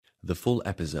The full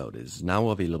episode is now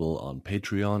available on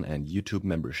Patreon and YouTube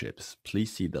memberships.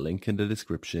 Please see the link in the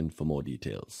description for more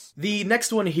details. The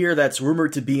next one here that's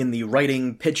rumored to be in the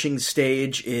writing pitching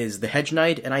stage is The Hedge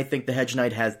Knight, and I think The Hedge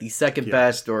Knight has the second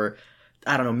best, or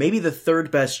I don't know, maybe the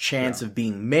third best chance of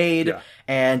being made. Yeah.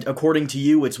 And according to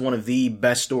you, it's one of the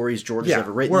best stories George has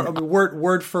ever written.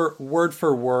 Word for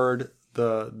word,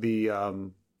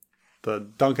 the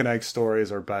Dunk and Egg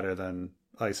stories are better than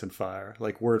Ice and Fire,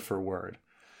 like word for word.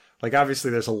 Like, obviously,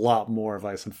 there's a lot more of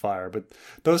Ice and Fire, but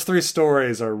those three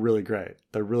stories are really great.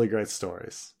 They're really great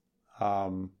stories.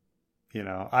 I'm a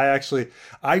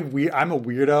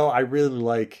weirdo. I really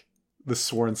like The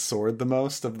Sworn Sword the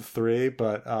most of the three,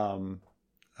 but I'm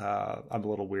a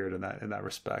little weird in that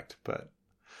respect. But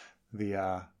maybe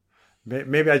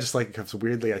I just like it because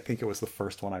weirdly, I think it was the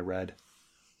first one I read.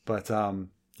 But they're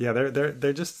good.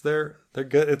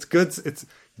 It's good. It's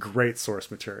great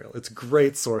source material. It's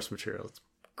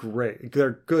great.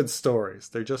 They're good stories.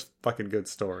 They're just fucking good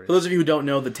stories. For those of you who don't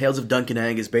know, the Tales of Dunk and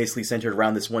Egg is basically centered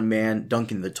around this one man,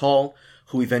 Duncan the Tall,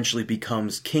 who eventually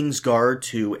becomes Kingsguard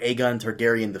to Aegon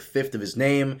Targaryen V of his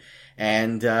name,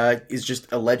 and is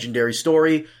just a legendary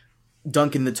story.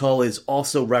 Duncan the Tall is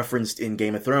also referenced in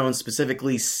Game of Thrones,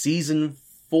 specifically Season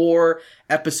 4,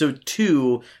 Episode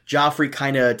 2. Joffrey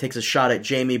kind of takes a shot at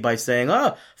Jaime by saying,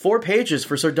 4 pages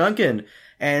for Sir Duncan.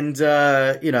 And,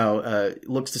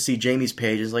 looks to see Jaime's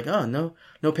page, is like, no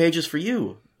pages for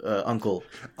you, Uncle.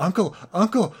 Uncle,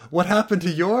 what happened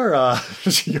to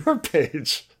your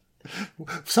page?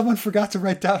 Someone forgot to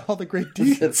write down all the great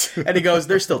deeds. And he goes,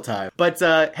 there's still time. But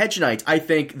Hedge Knight, I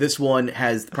think this one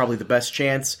has probably the best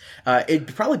chance.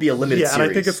 It'd probably be a limited series. Yeah,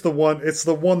 and I think it's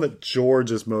the one that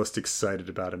George is most excited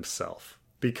about himself,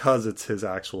 because it's his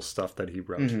actual stuff that he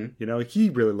wrote. Mm-hmm. He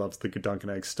really loves the Dunk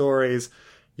and Egg stories.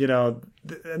 And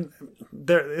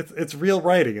it's real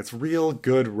writing. It's real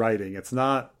good writing. It's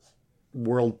not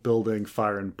world building,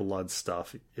 fire and blood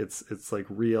stuff. It's like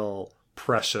real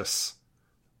precious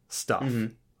stuff.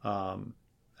 Mm-hmm.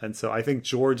 And so I think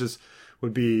George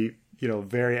would be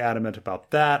very adamant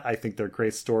about that. I think they're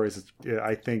great stories.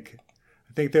 I think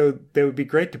they would be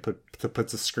great to put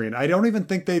to screen. I don't even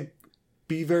think they'd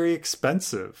be very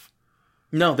expensive.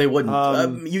 No, they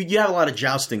wouldn't. You have a lot of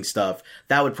jousting stuff.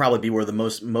 That would probably be where the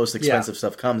most expensive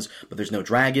stuff comes. But there's no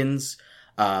dragons,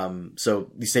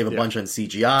 so you save a bunch on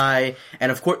CGI.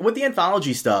 And of course, with the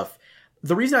anthology stuff,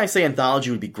 the reason I say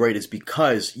anthology would be great is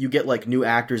because you get like new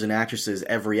actors and actresses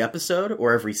every episode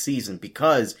or every season,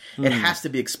 because it has to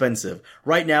be expensive.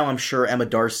 Right now, I'm sure Emma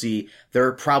Darcy,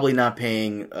 they're probably not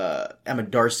paying Emma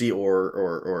Darcy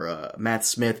or Matt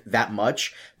Smith that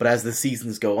much. But as the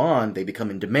seasons go on, they become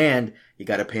in demand. You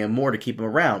got to pay them more to keep them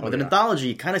around. With an anthology,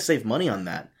 you kind of save money on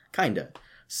that, kind of.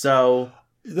 So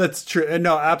that's true. And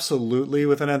no, absolutely.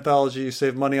 With an anthology, you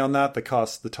save money on that. The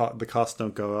costs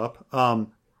don't go up.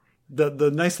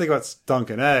 The nice thing about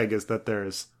Dunk and Egg is that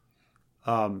there's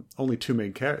only two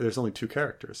main characters. There's only two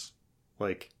characters.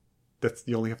 Like,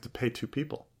 you only have to pay 2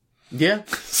 people. Yeah,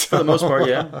 for the most part,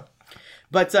 yeah.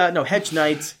 But no, Hedge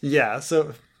Knight. Yeah.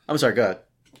 So I'm sorry. Go ahead.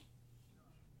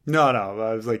 No.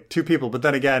 I was like 2 people, but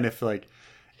then again, if like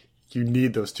you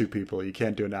need those 2 people, you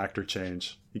can't do an actor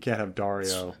change. You can't have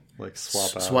Dario like swap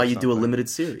out. That's why you do a limited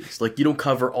series. Like, you don't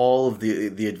cover all of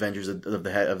the adventures of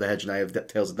the Hedge Knight of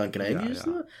Tales of Dunk and Egg. Just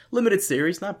a limited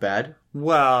series, not bad.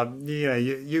 Well,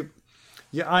 you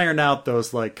iron out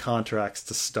those like contracts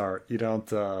to start. You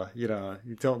don't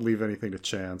you don't leave anything to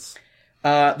chance.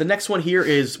 The next one here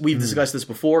is, we've discussed this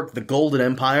before, the Golden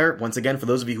Empire. Once again, for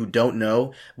those of you who don't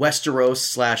know,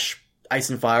 Westeros / Ice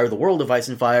and Fire, the world of Ice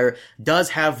and Fire,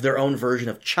 does have their own version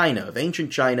of China, of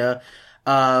ancient China.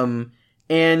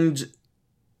 And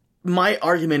my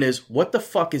argument is, what the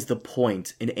fuck is the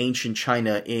point in ancient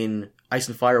China in Ice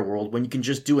and Fire world when you can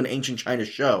just do an ancient China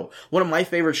show? One of my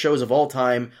favorite shows of all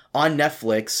time on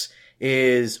Netflix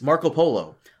is Marco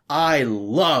Polo. I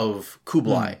love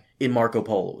Kublai in Marco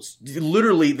Polo's.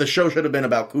 Literally, the show should have been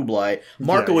about Kublai.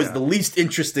 Marco is the least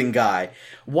interesting guy.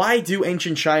 Why do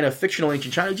ancient China, fictional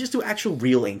ancient China? Just do actual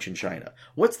real ancient China.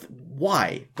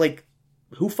 Why? Like,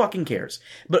 who fucking cares?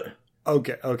 But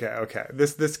Okay.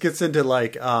 This gets into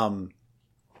like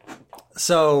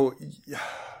so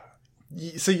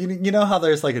you know how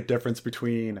there's like a difference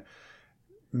between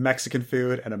Mexican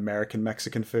food and American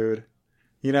Mexican food?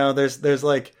 There's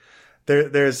like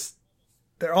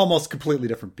they're almost completely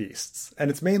different beasts. And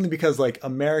it's mainly because like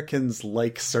Americans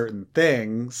like certain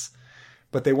things,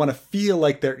 but they want to feel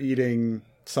like they're eating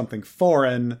something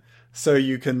foreign, so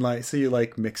you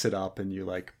mix it up and you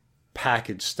like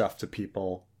package stuff to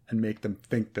people and make them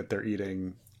think that they're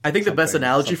eating I think the best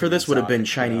analogy for this would have been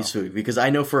exotic, Chinese food, because I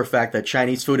know for a fact that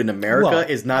Chinese food in America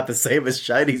is not the same as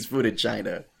Chinese food in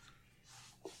China.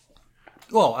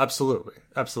 Well, absolutely.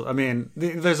 I mean,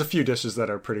 there's a few dishes that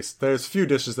are there's a few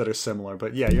dishes that are similar,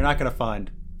 but yeah, you're not going to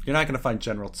find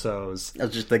General Tso's. I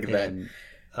was just thinking that.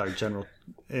 Or General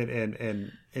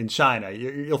in China,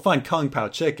 you'll find Kung Pao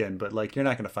chicken, but like you're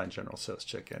not going to find General Tso's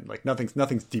chicken. Like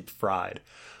nothing's deep fried,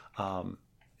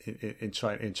 in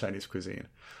Chinese cuisine.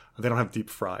 They don't have deep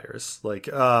fryers.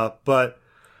 But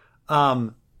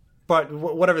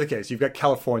whatever the case, you've got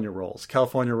California rolls.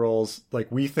 California rolls,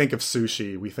 like we think of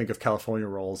sushi, we think of California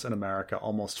rolls in America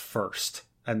almost first,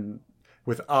 and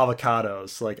with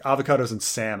avocados and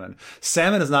salmon.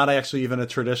 Salmon is not actually even a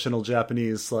traditional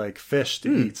Japanese like fish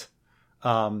to eat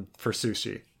for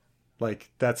sushi.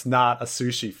 Like that's not a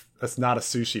sushi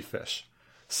fish,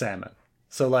 salmon.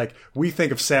 So like we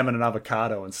think of salmon and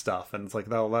avocado and stuff, and it's like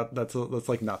that's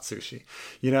like not sushi.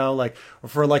 You know, like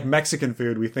for like Mexican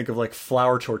food, we think of like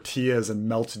flour tortillas and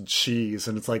melted cheese,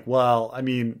 and it's like, well, I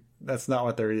mean, that's not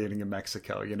what they're eating in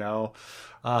Mexico, you know.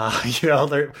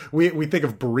 We think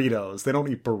of burritos. They don't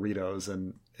eat burritos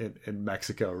in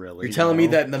Mexico, really. You're telling me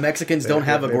that the Mexicans don't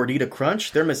have a gordita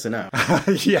crunch? They're missing out.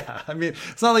 Yeah, I mean,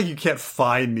 it's not like you can't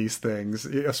find these things,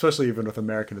 especially even with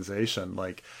Americanization.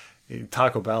 Like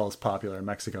Taco Bell is popular in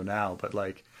Mexico now, but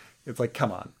like it's like,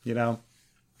 come on, you know.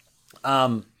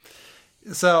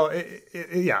 So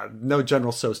yeah, no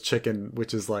General Tso's chicken,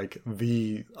 which is like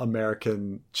the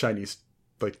American Chinese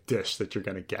like dish that you're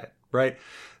gonna get, right?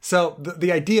 So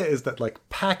the idea is that like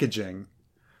packaging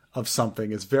of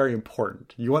something is very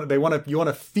important. You want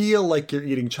to feel like you're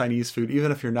eating Chinese food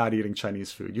even if you're not eating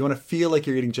Chinese food. You want to feel like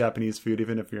you're eating Japanese food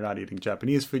even if you're not eating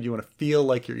Japanese food. You want to feel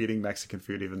like you're eating Mexican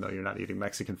food even though you're not eating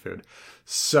Mexican food.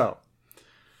 So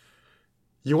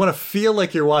you want to feel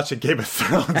like you're watching Game of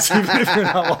Thrones even if you're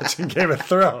not watching Game of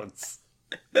Thrones.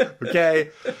 Okay?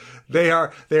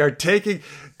 They're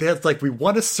like, we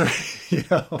want to serve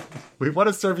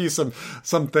you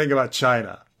something about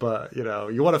China, but you know,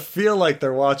 you want to feel like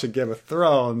they're watching Game of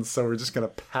Thrones, so we're just going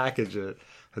to package it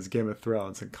as Game of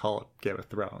Thrones and call it Game of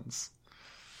Thrones.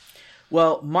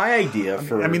 Well, my idea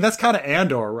I mean, that's kind of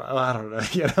Andor. I don't know,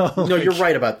 you know. No, you're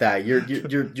right about that.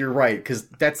 You're right, because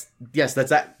that's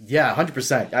that. Yeah,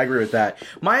 100%. I agree with that.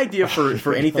 My idea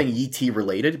for anything ET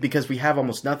related, because we have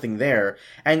almost nothing there,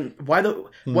 and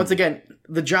once again,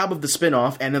 the job of the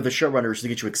spinoff and of the showrunner is to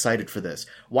get you excited for this.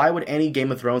 Why would any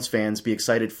Game of Thrones fans be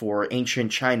excited for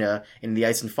ancient China in the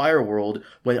Ice and Fire world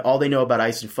when all they know about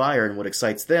Ice and Fire and what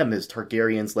excites them is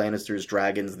Targaryens, Lannisters,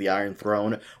 dragons, the Iron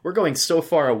Throne? We're going so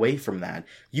far away from that.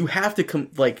 You have to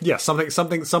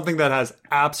something that has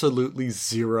absolutely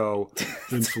zero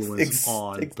influence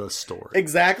on the story.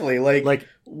 Exactly. Like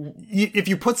if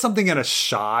you put something in a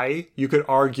Shy, you could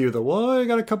argue that, well, I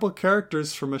got a couple of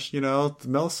characters from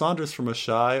Melisandre's from a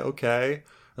Shy. Okay,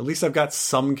 at least I've got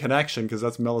some connection because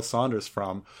that's Melisandre's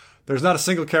from. There's not a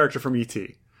single character from ET.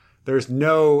 There's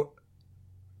no.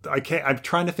 I'm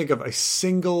trying to think of a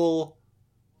single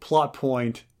plot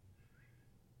point,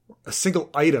 a single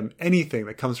item, anything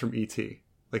that comes from ET.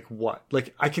 Like what?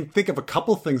 Like I can think of a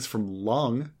couple things from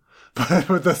Lung,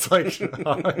 but that's like,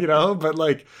 but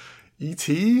like ET,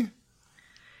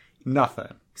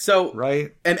 nothing. So,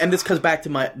 right. And this comes back to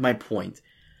my point.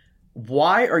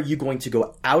 Why are you going to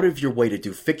go out of your way to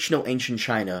do fictional ancient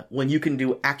China when you can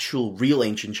do actual real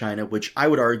ancient China, which I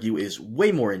would argue is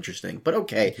way more interesting? But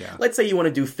okay, Let's say you want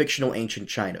to do fictional ancient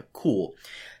China. Cool.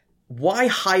 Why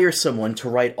hire someone to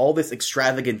write all this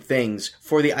extravagant things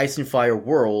for the Ice and Fire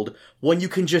world when you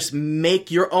can just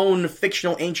make your own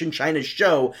fictional ancient China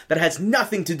show that has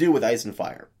nothing to do with Ice and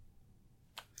Fire?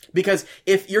 Because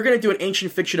if you're going to do an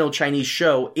ancient fictional Chinese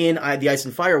show in the Ice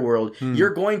and Fire world,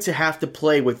 you're going to have to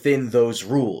play within those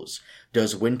rules.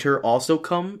 Does winter also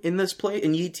come in this play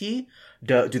in ET?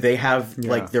 Do they have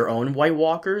like their own White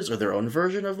Walkers or their own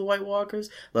version of the White Walkers?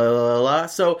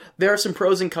 So there are some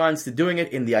pros and cons to doing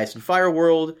it in the Ice and Fire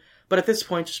world. But at this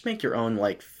point, just make your own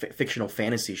like fictional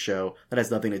fantasy show that has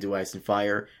nothing to do with Ice and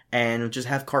Fire, and just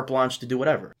have carte blanche to do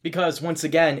whatever. Because once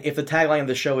again, if the tagline of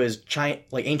the show is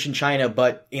like ancient China,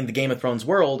 but in the Game of Thrones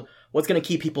world, what's going to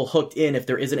keep people hooked in if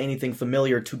there isn't anything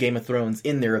familiar to Game of Thrones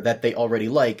in there that they already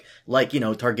like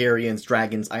Targaryens,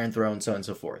 dragons, Iron Throne, so on and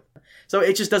so forth. So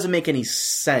it just doesn't make any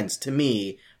sense to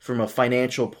me from a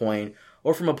financial point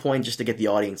or from a point just to get the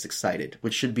audience excited,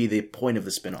 which should be the point of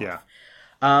the spinoff. Yeah.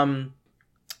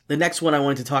 The next one I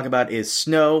wanted to talk about is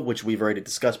Snow, which we've already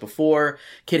discussed before.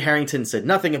 Kit Harington said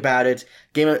nothing about it.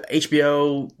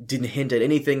 HBO didn't hint at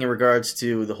anything in regards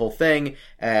to the whole thing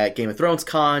at Game of Thrones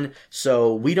Con,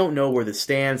 so we don't know where this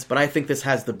stands, but I think this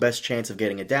has the best chance of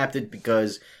getting adapted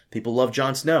because people love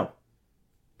Jon Snow.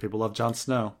 People love Jon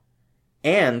Snow.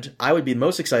 And I would be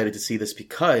most excited to see this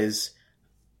because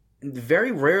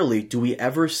very rarely do we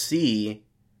ever see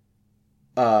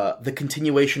the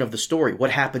continuation of the story,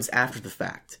 what happens after the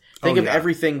fact. Think of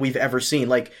everything we've ever seen.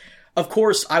 Like, of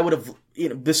course, I would have,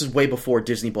 this is way before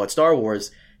Disney bought Star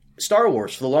Wars. Star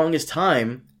Wars, for the longest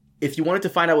time, if you wanted to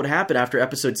find out what happened after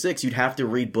Episode 6, you'd have to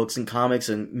read books and comics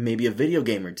and maybe a video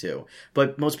game or two.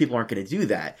 But most people aren't going to do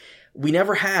that. We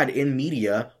never had in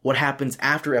media what happens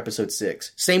after Episode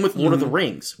 6. Same with Lord of the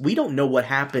Rings. We don't know what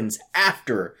happens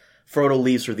after Frodo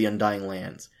leaves for the Undying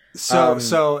Lands.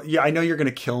 So yeah, I know you're going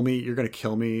to kill me. You're going to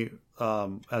kill me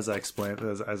as I explain,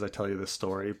 as I tell you this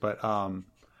story. But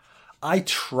I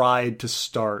tried to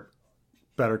start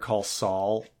Better Call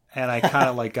Saul, and I kind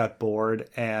of like got bored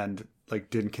and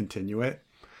like didn't continue it.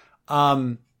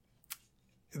 The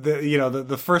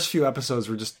first few episodes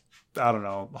were just, I don't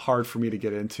know, hard for me to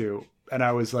get into, and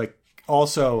I was like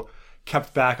also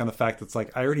kept back on the fact that it's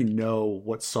like I already know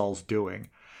what Saul's doing.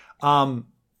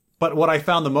 But what I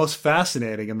found the most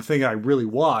fascinating and the thing I really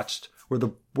watched were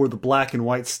the black and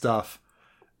white stuff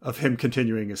of him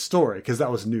continuing his story, because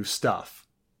that was new stuff.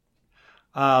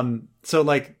 So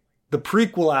like the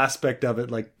prequel aspect of it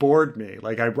like bored me.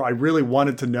 Like I really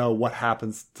wanted to know what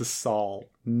happens to Saul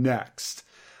next.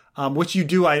 Which you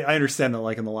do. I understand that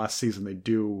like in the last season they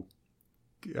do.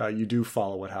 You do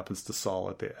follow what happens to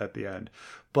Saul at the end,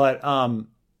 but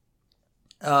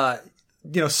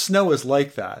Snow is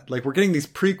like that. Like we're getting these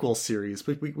prequel series,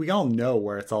 but we all know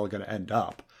where it's all going to end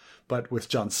up. But with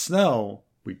Jon Snow,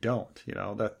 we don't.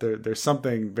 That there's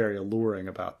something very alluring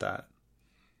about that.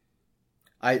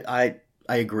 I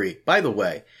agree. By the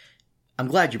way, I'm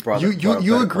glad you brought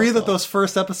you agree that those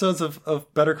first episodes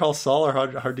of Better Call Saul are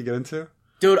hard to get into?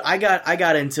 Dude, I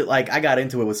got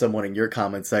into it with someone in your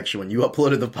comment section when you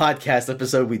uploaded the podcast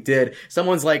episode we did.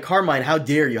 Someone's like, Carmine, how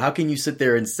dare you? How can you sit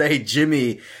there and say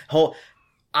Jimmy?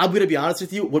 I'm going to be honest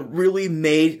with you. What really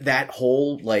made that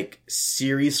whole like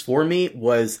series for me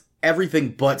was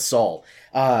everything but Saul.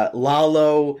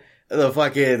 Lalo, the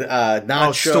fucking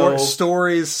Nacho.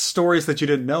 Stories that you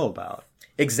didn't know about.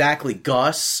 Exactly.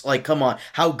 Gus, like, come on.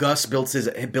 How Gus builds his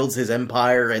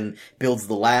empire and builds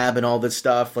the lab and all this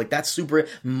stuff. Like, that's super.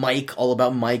 Mike, all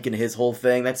about Mike and his whole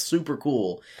thing. That's super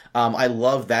cool. I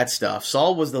love that stuff.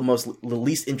 Saul was the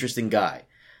least interesting guy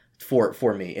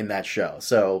for me in that show.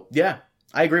 So, yeah,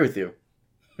 I agree with you.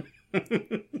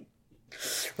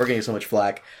 We're getting so much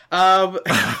flack.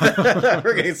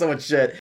 We're getting so much shit.